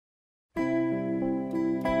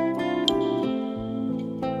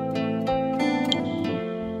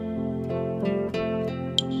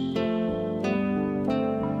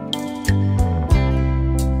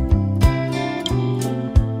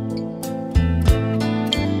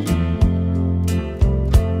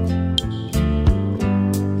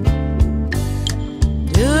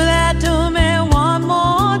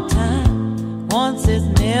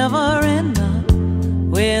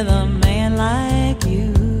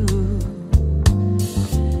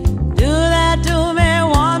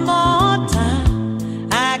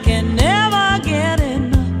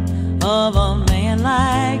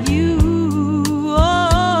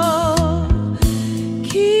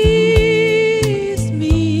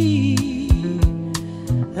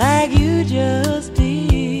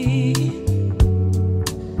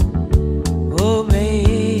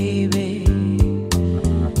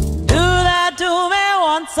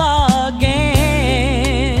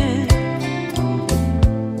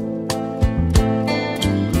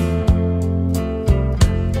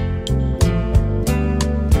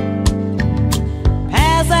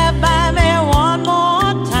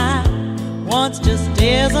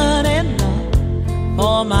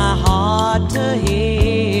for my heart to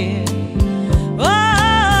hear.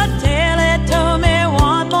 Oh, tell it to me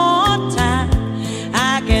one more time.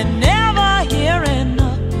 I can never hear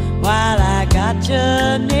enough while I got you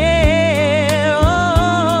near.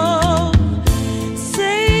 Oh,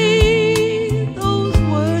 say those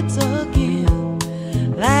words again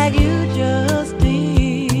like you just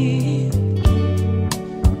did.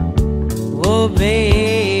 Oh,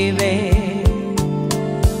 baby,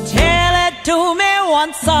 tell it to me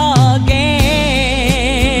once again.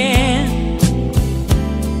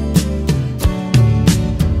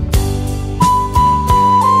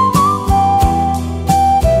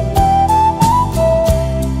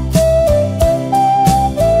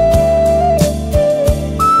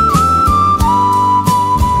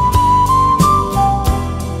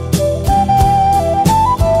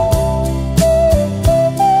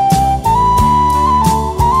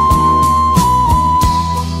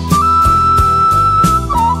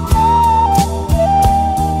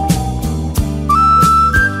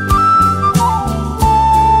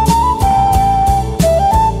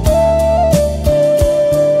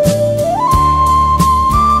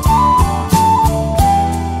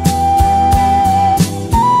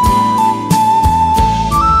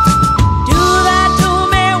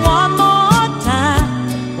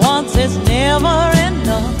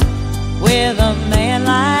 With a man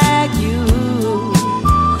like you,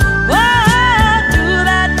 oh, do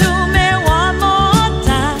that to me one more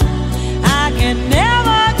time. I can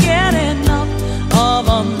never get enough of a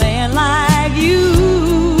man like you.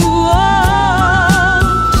 Oh,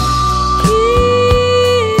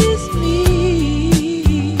 kiss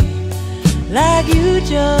me like you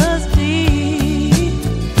just did.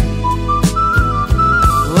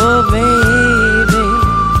 Oh, baby,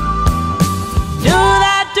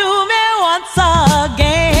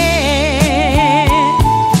 again.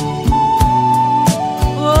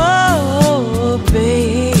 Oh,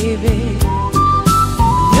 baby,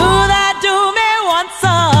 do that to me once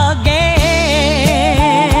again.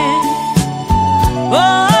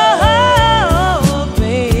 Oh,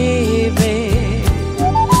 baby,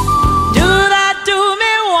 do that to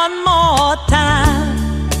me one more time.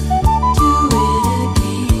 Do it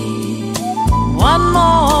again. One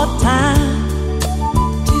more time. One more time,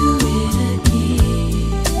 do it again.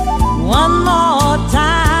 One more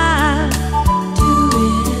time, do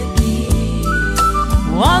it again.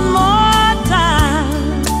 One more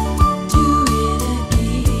time, do it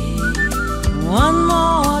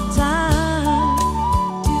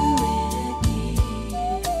again.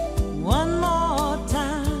 One more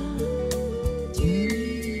time, do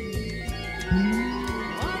it again.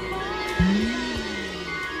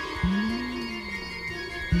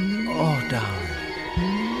 Oh, darling,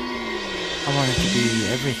 I wanted to be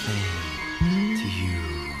everything to you.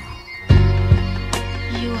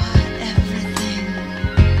 You are everything.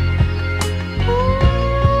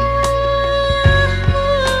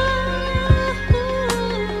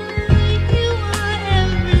 You are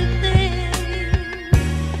everything.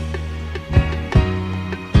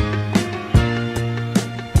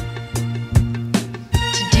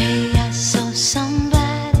 Today I saw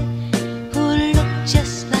somebody who looked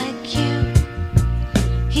just like you.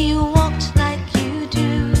 He walked like you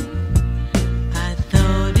do. I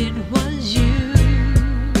thought it was you.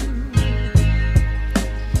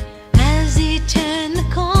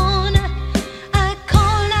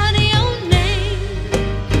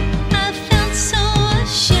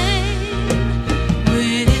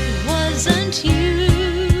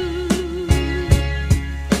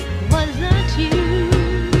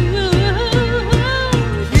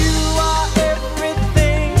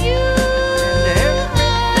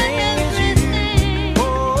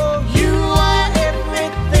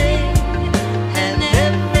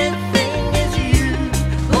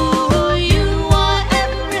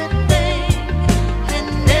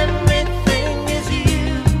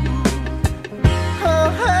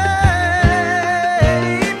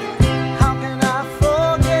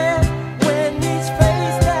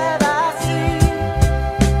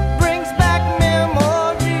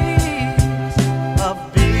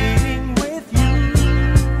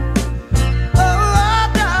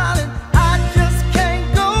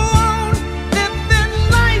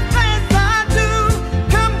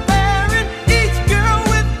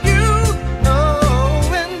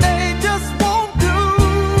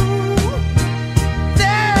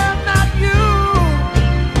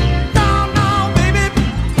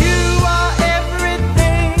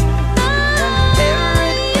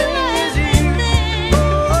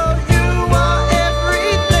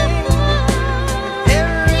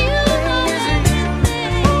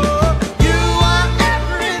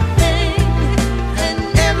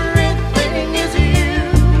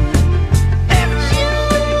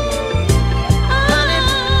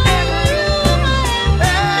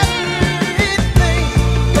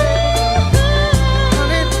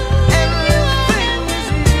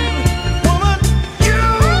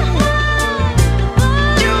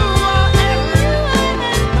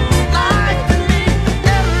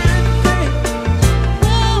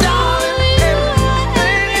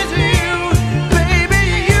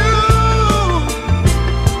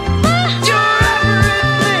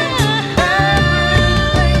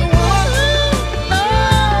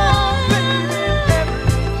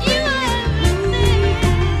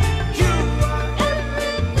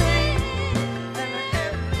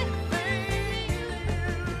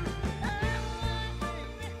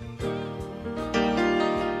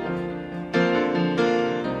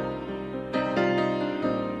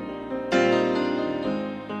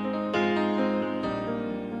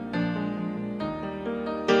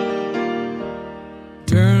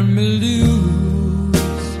 turn me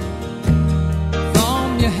loose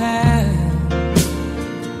from your hand.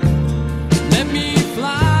 Let me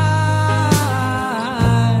fly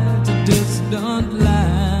to distant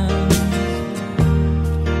lands,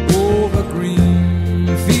 over green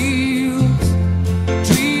fields,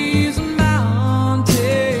 trees and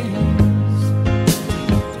mountains,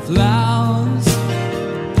 flowers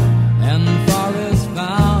and forest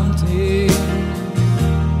fountains.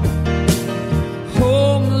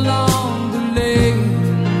 Home along the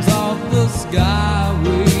lanes of the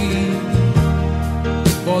skyway,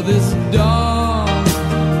 for this dark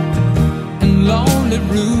and lonely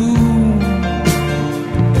room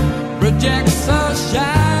projects a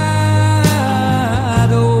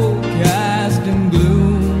shadow casting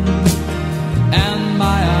gloom, and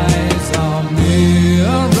my eyes are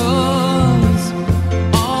mirrors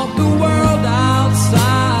of the world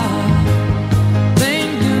outside,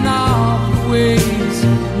 thinking of the ways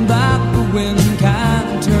that the wind can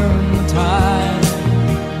turn the tide,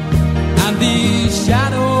 and these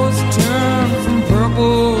shadows turn from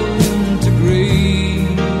purple into gray,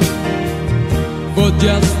 for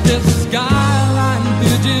just this skyline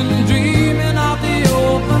pigeon dreaming of the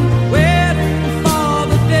open, waiting for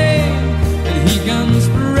the day that he can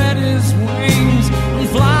spread his wings and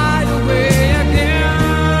fly away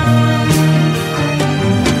again.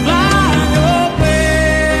 Fly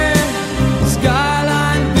away,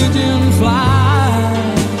 skyline pigeon, fly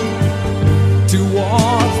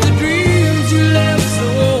towards the dreams you left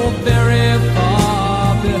so very far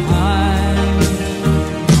behind.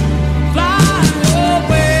 Fly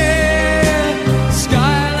away,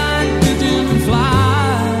 skyline pigeon,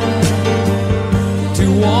 fly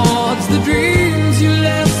towards the dreams you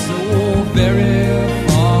left so very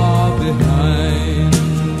far behind.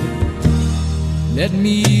 Let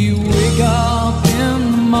me wake up in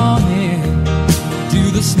the morning to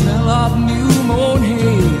the smell of new mown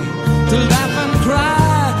hay, to laugh and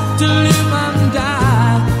cry, to live and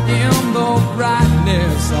die in the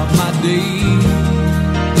brightness of my day.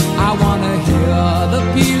 I wanna hear the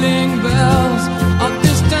pealing bells of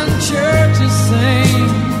distant churches sing,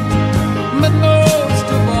 but most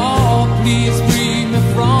of all, please free me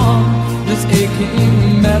from this aching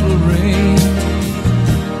metal ring,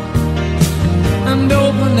 and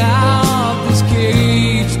open out this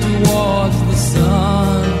cage towards the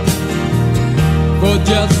sun, for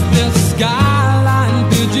just this skyline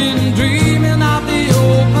pigeon dreaming of the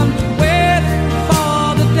open, waiting for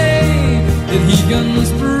the day that he can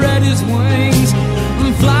spread his wings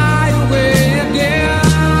and fly away again.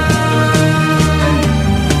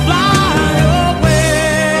 Fly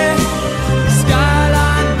away,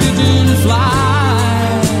 skyline pigeon, fly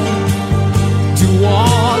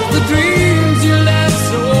towards the dreams you left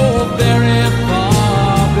so very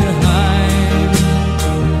far behind.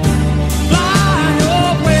 Fly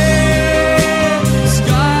away,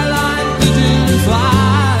 skyline pigeon,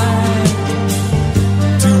 fly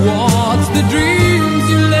towards the dreams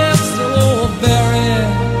you left so very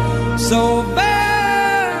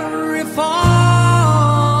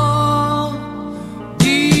far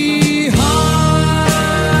behind.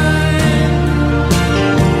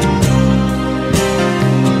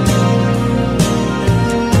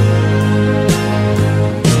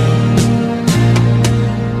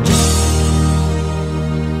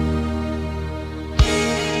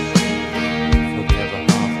 Forever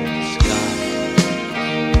half of the sky.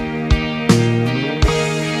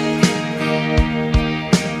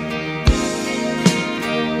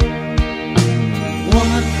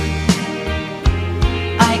 Woman,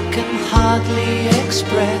 I can hardly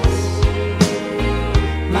express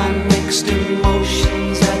my mixed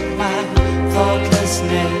emotions at my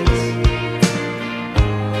thoughtlessness.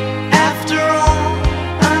 After all,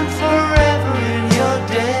 I'm forever in your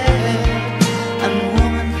debt. And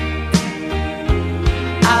woman,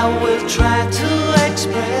 I will try to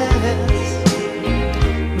express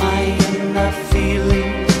my inner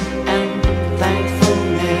feelings and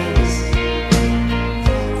thankfulness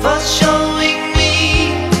for showing me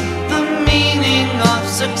the meaning of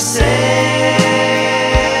success.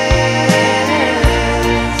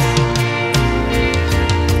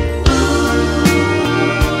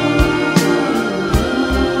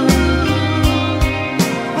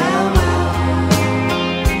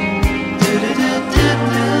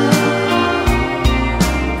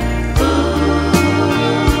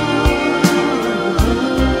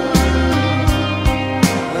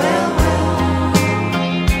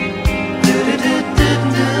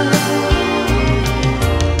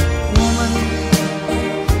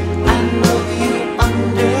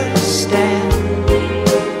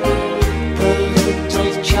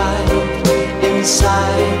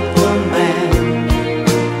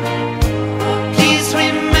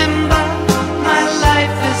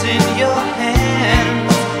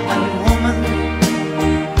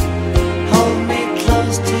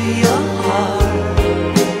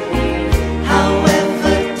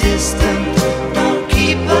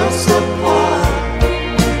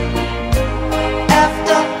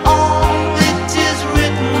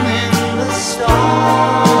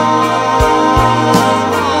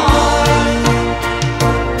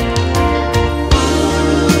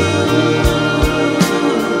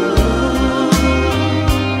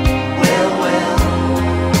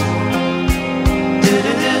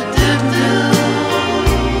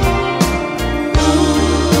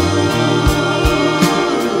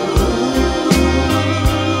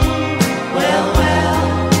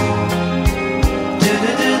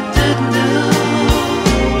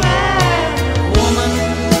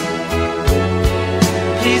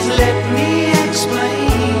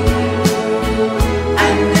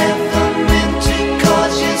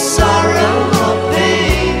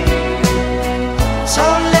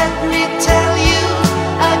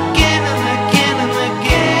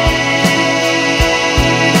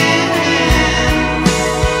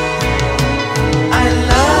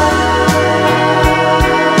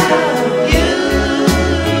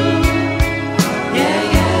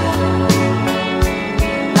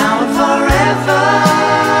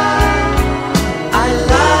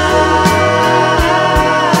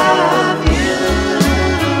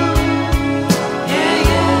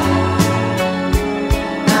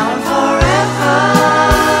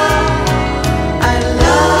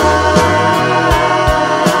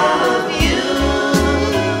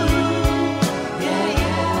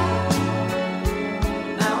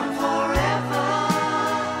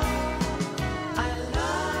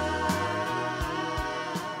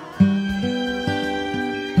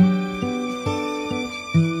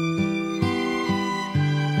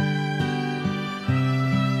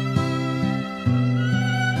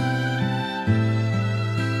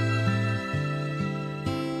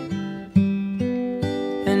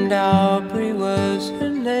 And Aubrey was her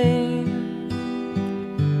name,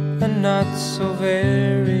 a not so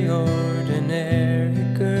very ordinary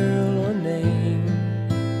girl or name,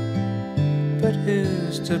 but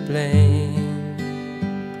who's to blame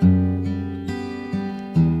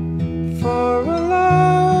for a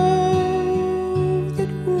love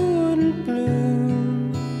that wouldn't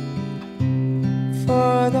bloom,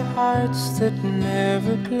 for the hearts that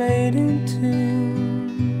never played in tune,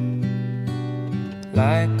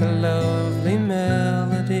 like a lovely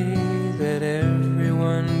melody that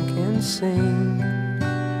everyone can sing.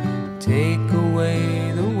 Take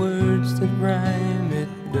away the words that rhyme, it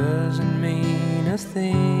doesn't mean a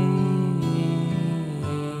thing.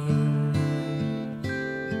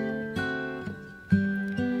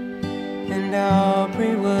 And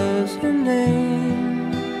Aubrey was her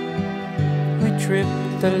name. We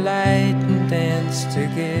tripped the light and danced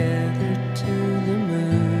together to the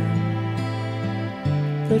moon.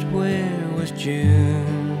 But where was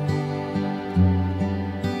June?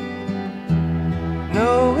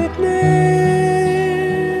 No, it never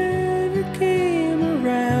came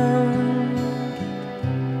around.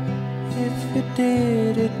 If it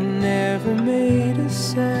did, it never made a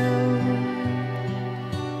sound.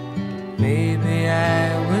 Maybe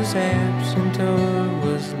I was absent or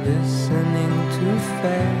was listening too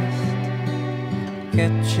fast,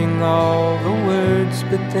 catching all the words,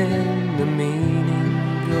 but then the meaning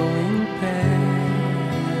going past.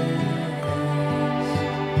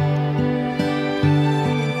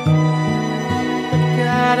 But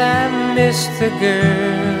God, I miss the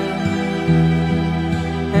girl,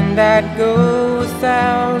 and I'd go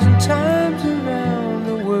 1,000 times around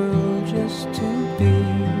the world just to be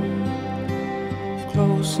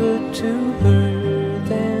closer to her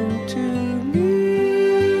than to me.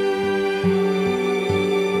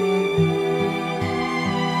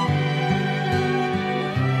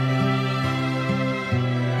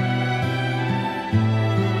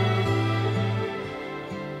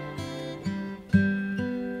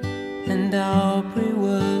 And Aubrey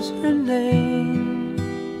was her name.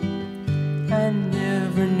 I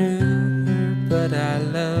never knew her, but I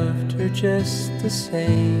loved her just the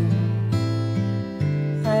same.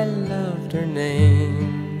 I loved her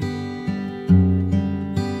name.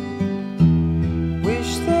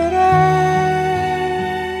 Wish that I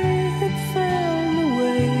had found the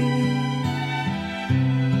way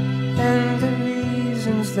and the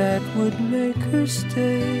reasons that would make her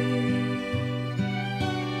stay.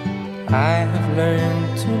 I have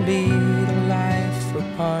learned to lead a life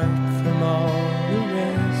apart from all the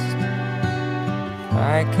rest.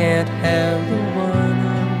 I can't have the one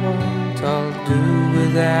I want, I'll do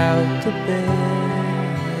without the best.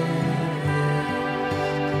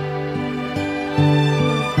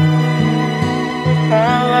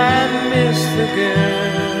 How I miss the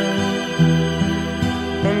girl,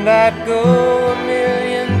 and I'd go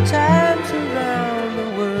 1,000,000 times around the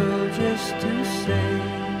world just to say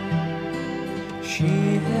she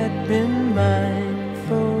had been mine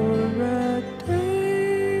for a day.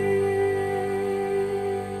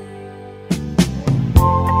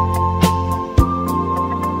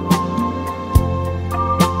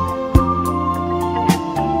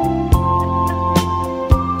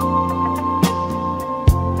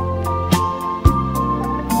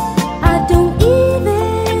 I don't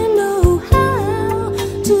even know how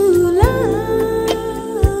to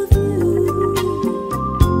love you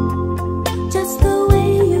just the way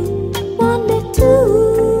you want me to,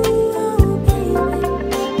 oh baby.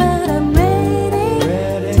 But I'm ready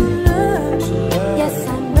to learn. Yes,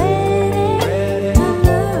 I'm ready to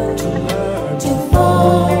learn, to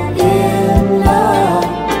fall in love,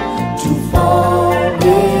 to fall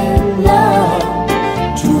in love,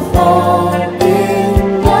 to fall in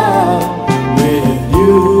love with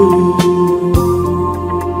you.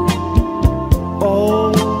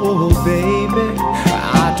 Oh, baby,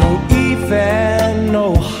 I don't even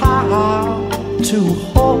know how to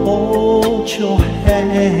hold your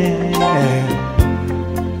hand,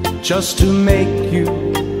 just to make you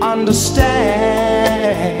understand.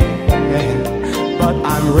 But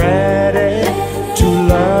I'm ready to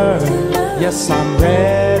learn. Yes, I'm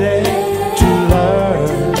ready to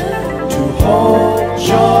learn, to hold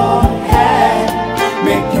your hand,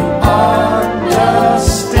 make you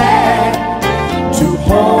understand, to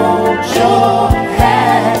hold your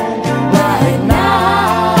hand right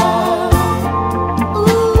now.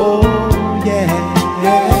 Oh yeah,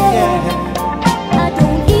 yeah, yeah. I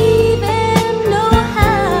don't even know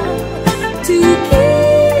how to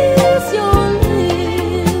kiss your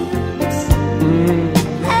lips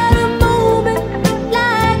at a moment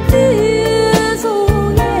like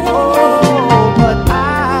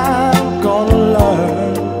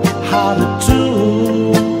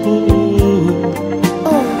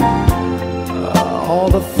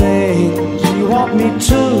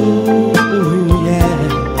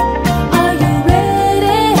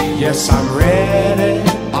ready?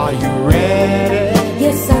 Are you ready?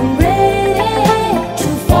 Yes, I'm ready to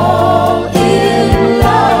fall in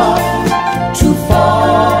love, to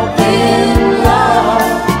fall in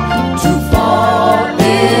love, to fall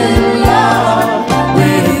in love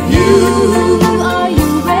with you. Are you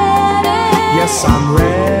ready? Yes, I'm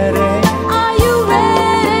ready. Are you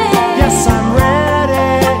ready? Yes, I'm ready.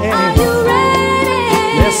 Are you ready?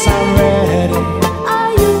 Yes, I'm ready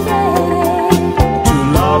Are you ready? to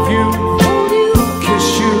love you, Hold you, kiss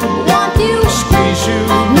you, want you, squeeze you.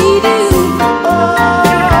 need you.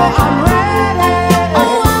 Oh, I'm ready.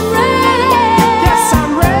 Oh, I'm ready. Yes,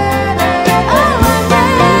 I'm ready Oh, I'm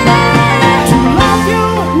ready. to love you,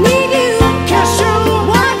 Need you, kiss you,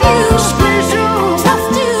 want you, squeeze you,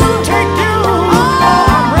 trust you. take you.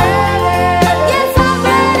 Oh, I'm ready. yes, I'm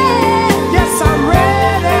ready. Yes, I'm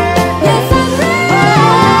ready. Yes, I'm ready.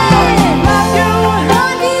 Love you,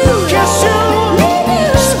 Want you, kiss you, need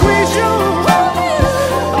you, squeeze you. hold you.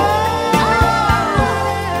 Oh,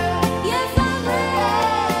 Yes, I'm ready.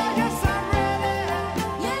 yes, I'm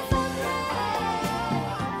ready. Yes, I'm ready.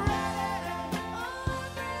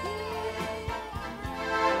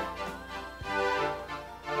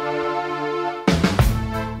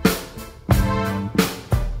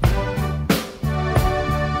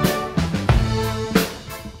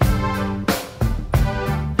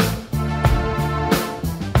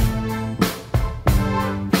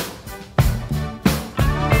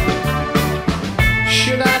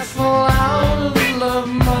 Should I fall out of love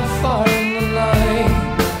my far in the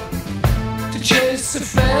night to chase a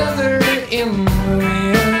feather in the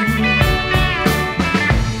wind?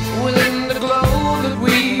 Within the glow that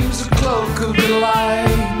weaves a cloak of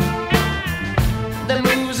delight, that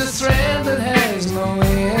moves a thread that has no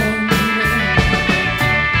end.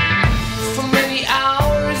 For many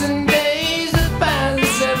hours and days that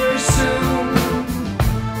pass ever soon,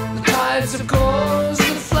 the tides of course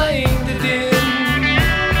the flame to dim.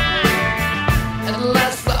 At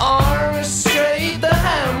last the arm is straight, the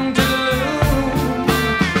hand to the loom.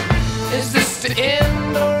 Is this the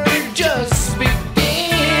end or just begin?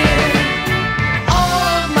 All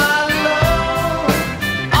of my love,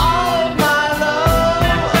 all of my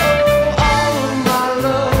love, oh, all of my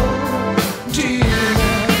love to you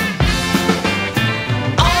now.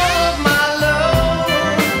 All of my love,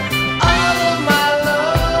 all of my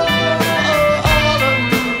love, oh, all of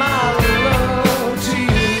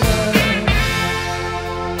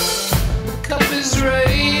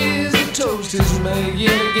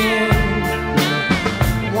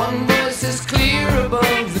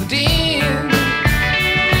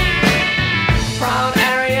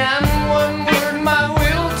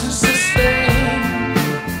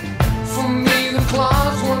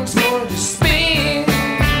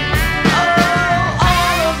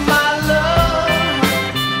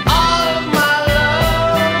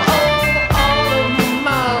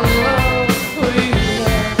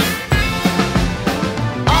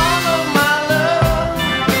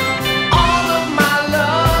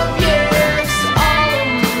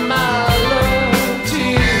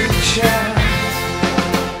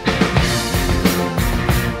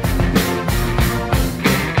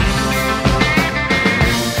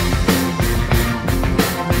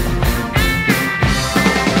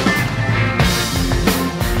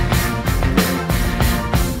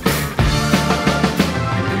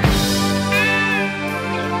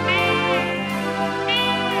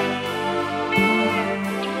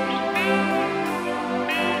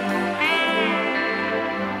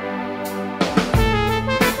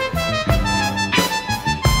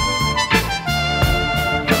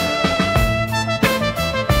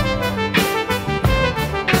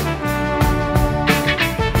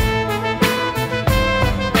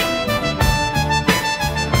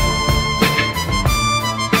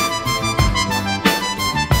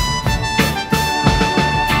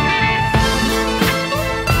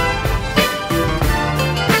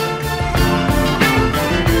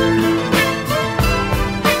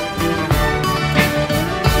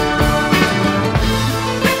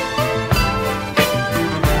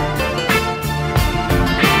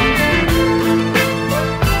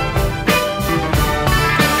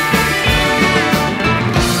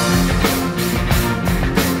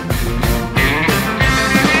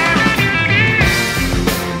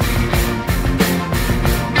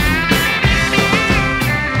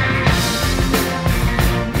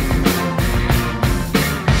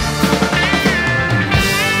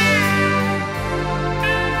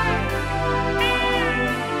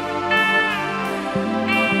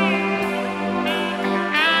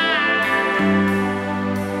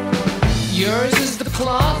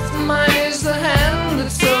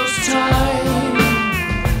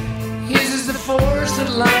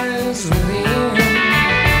that lies within.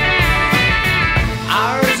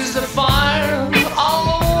 Ours is a fire, all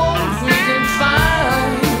the warmth we can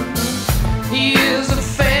find. He is a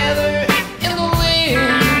feather in the wind.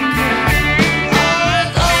 All of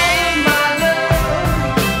my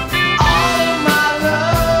love, all of my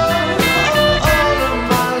love, all of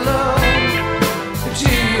my love to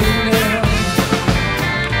you now.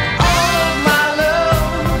 All of my love,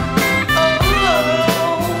 oh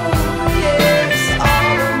yes,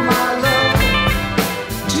 all of my love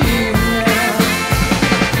to you now.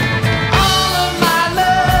 All of my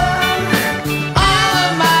love, all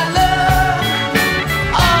of my love,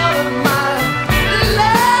 all of my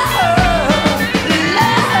love,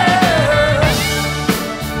 love.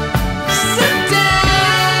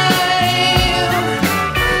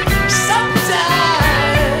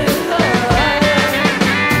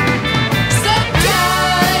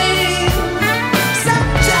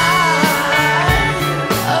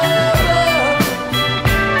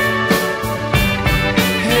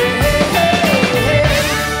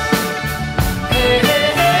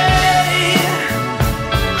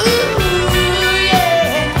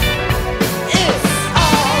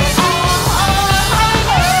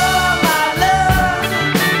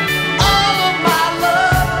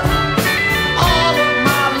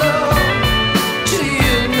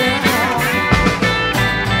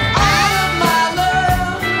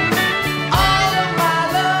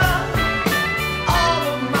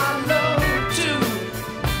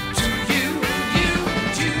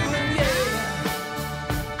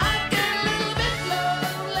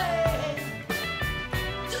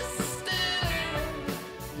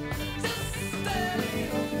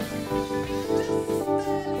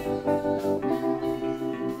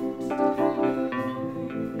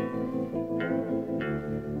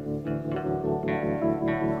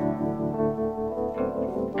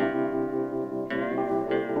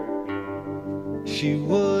 She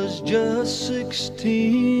was just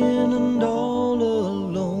 16 and all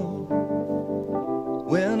alone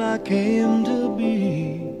when I came to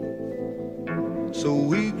be. So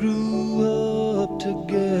we grew up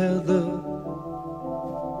together,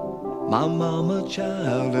 my mama,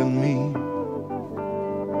 child, and me.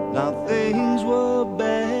 Now things were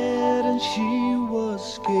bad and she was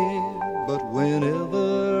scared, but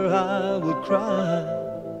whenever I would cry,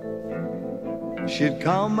 she'd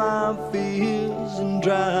calm my fears and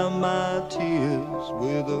dry my tears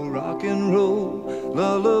with a rock and roll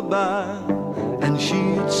lullaby. And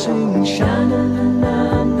she'd sing,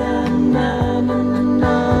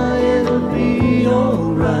 sha-na-na-na-na-na-na, it'll be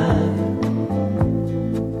alright.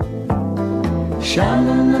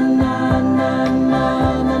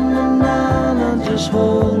 Sha-na-na-na-na-na-na-na, just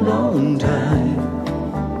hold on tight.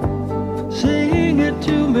 Sing it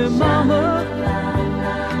to me, mama.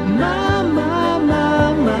 Mama,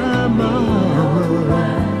 mama,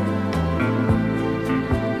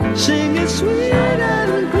 sing it sweet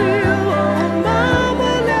and clear, oh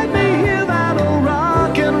mama, let me hear that old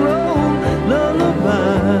rock and roll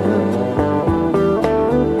lullaby.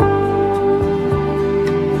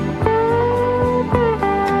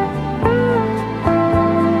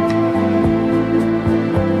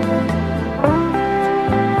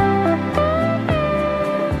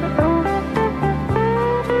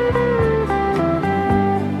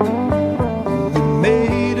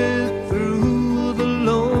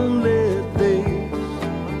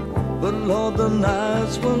 The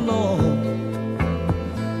nights were long,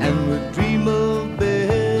 and we'd dream of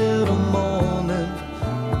better mornings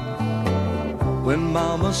when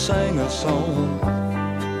mama sang a song.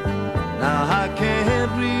 Now I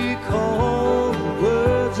can't recall the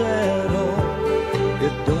words at all,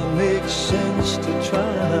 it don't make sense to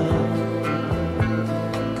try,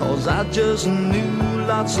 'cause I just knew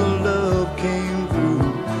lots of love came through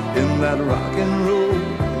in that rock and roll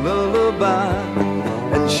lullaby.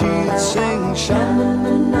 And she'd sing,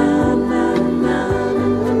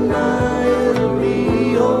 sha-na-na-na-na-na-na, it'll be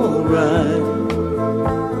alright.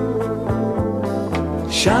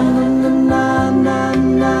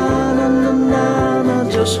 Sha-na-na-na-na-na-na,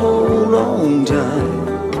 just hold on tight.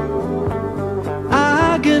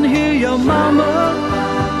 I can hear your mama,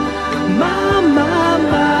 mama,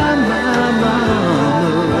 mama, mama.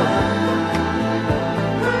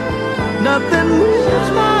 Nothing moves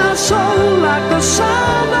my soul like the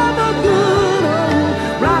sound of a good old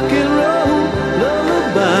rock and roll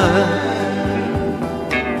lullaby.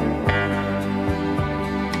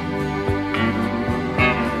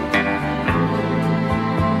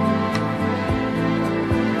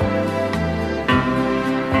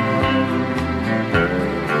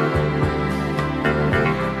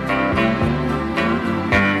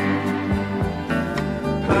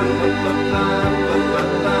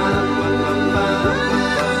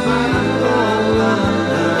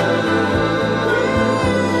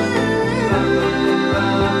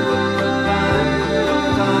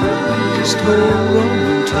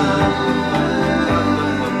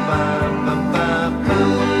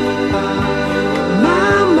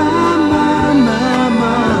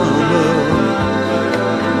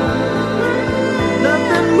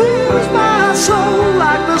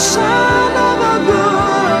 shine.